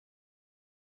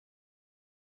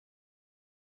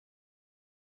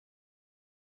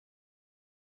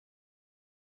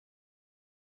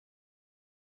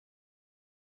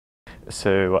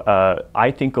So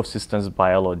I think of systems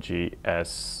biology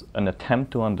as an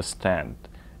attempt to understand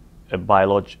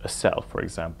a cell, for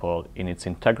example, in its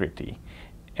integrity.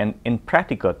 And in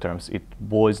practical terms, it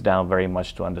boils down very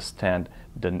much to understand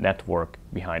the network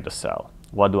behind the cell.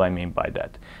 What do I mean by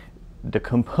that? The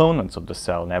components of the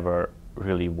cell never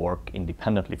really work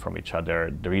independently from each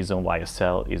other. The reason why a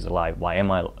cell is alive, why am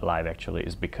I alive actually,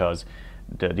 is because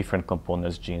the different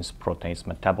components, genes, proteins,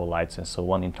 metabolites, and so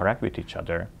on interact with each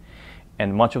other.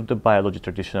 And much of the biology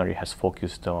traditionally has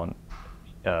focused on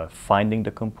finding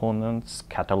the components,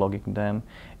 cataloging them,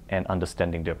 and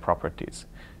understanding their properties.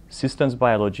 Systems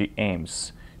biology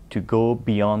aims to go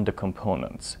beyond the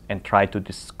components and try to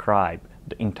describe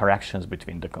the interactions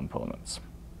between the components.